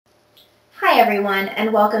Hi everyone,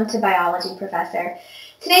 and welcome to Biology Professor.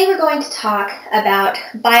 Today we're going to talk about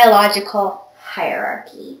biological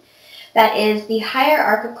hierarchy. That is the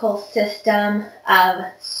hierarchical system of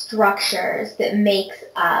structures that makes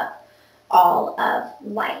up all of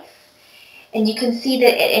life. And you can see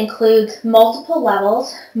that it includes multiple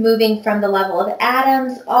levels, moving from the level of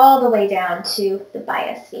atoms all the way down to the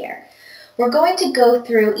biosphere. We're going to go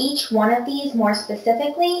through each one of these more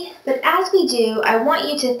specifically, but as we do, I want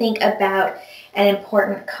you to think about an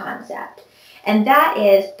important concept, and that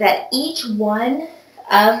is that each one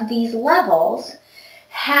of these levels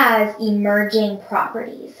has emerging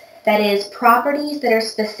properties. That is, properties that are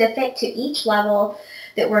specific to each level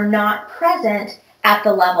that were not present at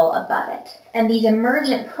the level above it. And these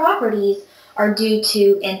emergent properties are due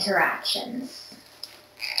to interactions.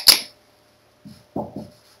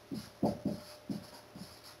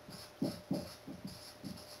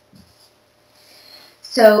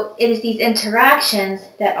 So it is these interactions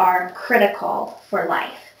that are critical for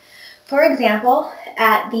life. For example,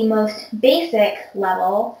 at the most basic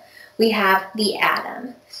level, we have the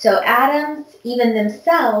atom. So atoms, even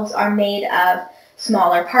themselves, are made of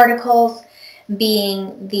smaller particles,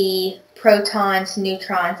 being the protons,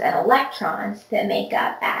 neutrons, and electrons that make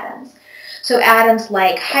up atoms. So atoms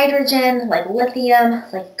like hydrogen, like lithium,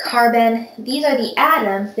 like carbon, these are the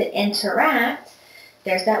atoms that interact,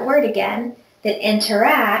 there's that word again, that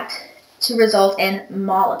interact to result in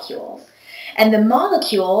molecules. And the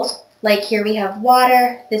molecules, like here we have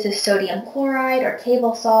water, this is sodium chloride or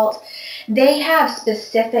table salt, they have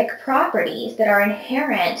specific properties that are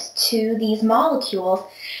inherent to these molecules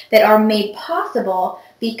that are made possible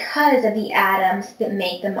because of the atoms that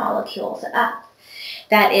make the molecules up.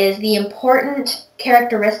 That is, the important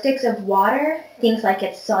characteristics of water, things like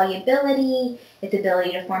its solubility, its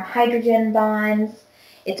ability to form hydrogen bonds,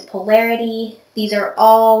 its polarity. These are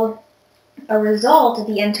all a result of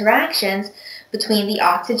the interactions between the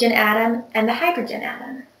oxygen atom and the hydrogen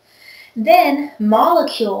atom. Then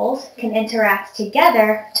molecules can interact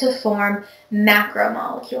together to form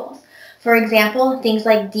macromolecules. For example, things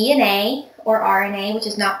like DNA or RNA, which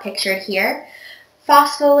is not pictured here,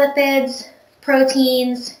 phospholipids,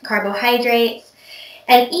 proteins, carbohydrates,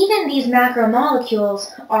 and even these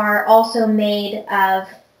macromolecules are also made of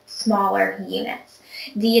smaller units.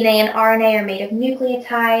 DNA and RNA are made of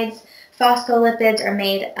nucleotides. Phospholipids are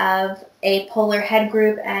made of a polar head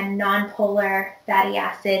group and nonpolar fatty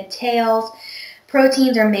acid tails.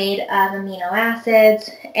 Proteins are made of amino acids,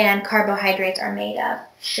 and carbohydrates are made of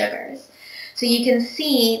sugars. So you can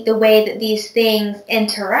see the way that these things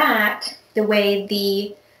interact, the way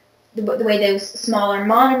those smaller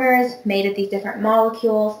monomers made of these different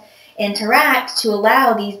molecules interact to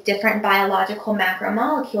allow these different biological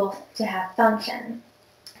macromolecules to have function.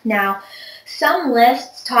 Now, some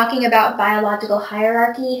lists talking about biological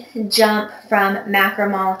hierarchy jump from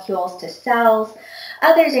macromolecules to cells.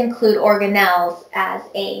 Others include organelles as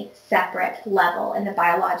a separate level in the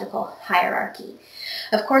biological hierarchy.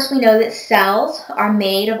 Of course, we know that cells are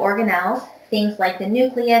made of organelles, things like the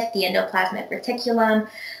nucleus, the endoplasmic reticulum,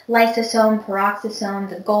 lysosome, peroxisome,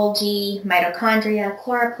 the Golgi, mitochondria,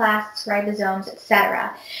 chloroplasts, ribosomes,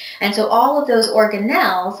 etc. And so all of those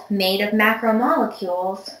organelles made of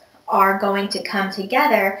macromolecules are going to come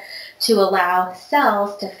together to allow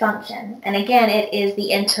cells to function. And again, it is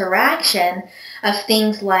the interaction of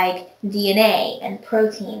things like DNA and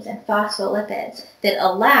proteins and phospholipids that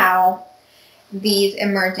allow these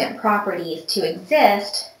emergent properties to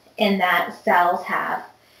exist in that cells have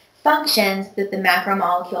functions that the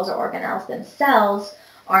macromolecules or organelles themselves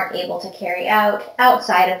aren't able to carry out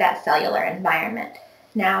outside of that cellular environment.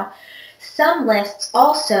 Now, some lists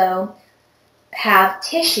also have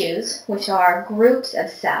tissues, which are groups of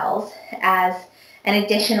cells, as an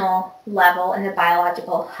additional level in the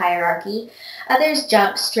biological hierarchy. Others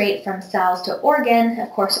jump straight from cells to organ.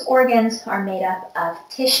 Of course, organs are made up of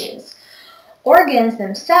tissues. Organs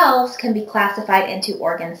themselves can be classified into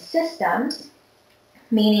organ systems,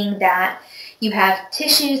 meaning that you have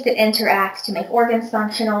tissues that interact to make organs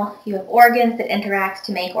functional. You have organs that interact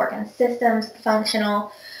to make organ systems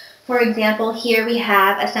functional. For example, here we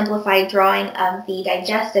have a simplified drawing of the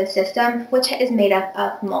digestive system, which is made up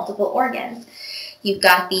of multiple organs. You've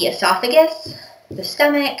got the esophagus, the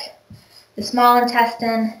stomach, the small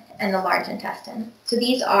intestine, and the large intestine. So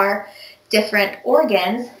these are different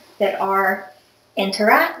organs that are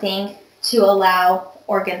interacting to allow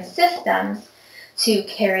organ systems to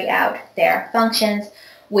carry out their functions,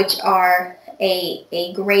 which are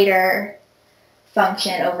a greater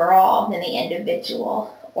function overall than the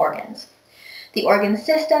individual organs. The organ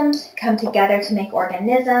systems come together to make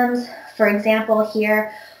organisms. For example,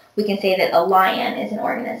 here we can say that a lion is an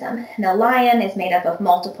organism. And a lion is made up of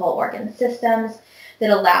multiple organ systems that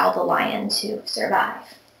allow the lion to survive.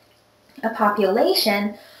 A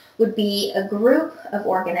population would be a group of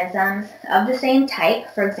organisms of the same type.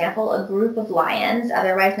 For example, a group of lions,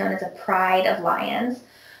 otherwise known as a pride of lions,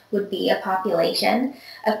 would be a population.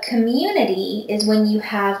 A community is when you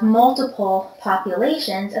have multiple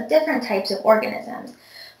populations of different types of organisms.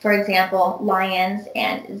 For example, lions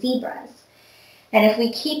and zebras. And if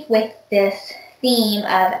we keep with this theme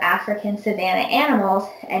of African savanna animals,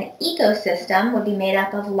 an ecosystem would be made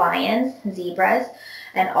up of lions, zebras,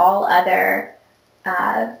 and all other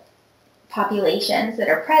populations that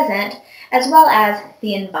are present, as well as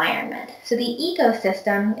the environment. So the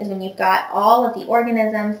ecosystem is when you've got all of the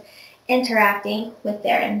organisms interacting with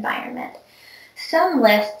their environment. Some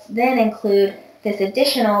lists then include this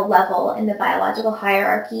additional level in the biological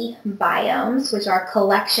hierarchy, biomes, which are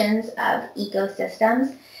collections of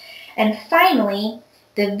ecosystems. And finally,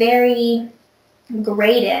 the very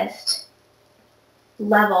greatest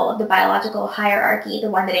level of the biological hierarchy, the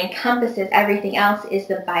one that encompasses everything else, is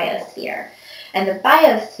the biosphere. And the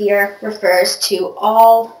biosphere refers to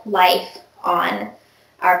all life on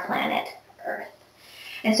our planet Earth.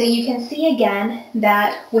 And so you can see again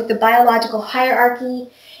that with the biological hierarchy,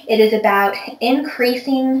 it is about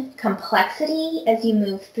increasing complexity as you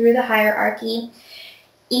move through the hierarchy,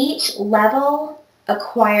 each level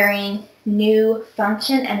acquiring new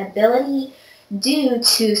function and ability due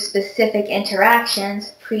to specific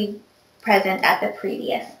interactions present at the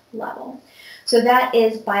previous level. So that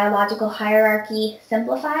is biological hierarchy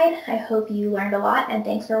simplified. I hope you learned a lot, and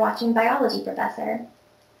thanks for watching Biology, Professor.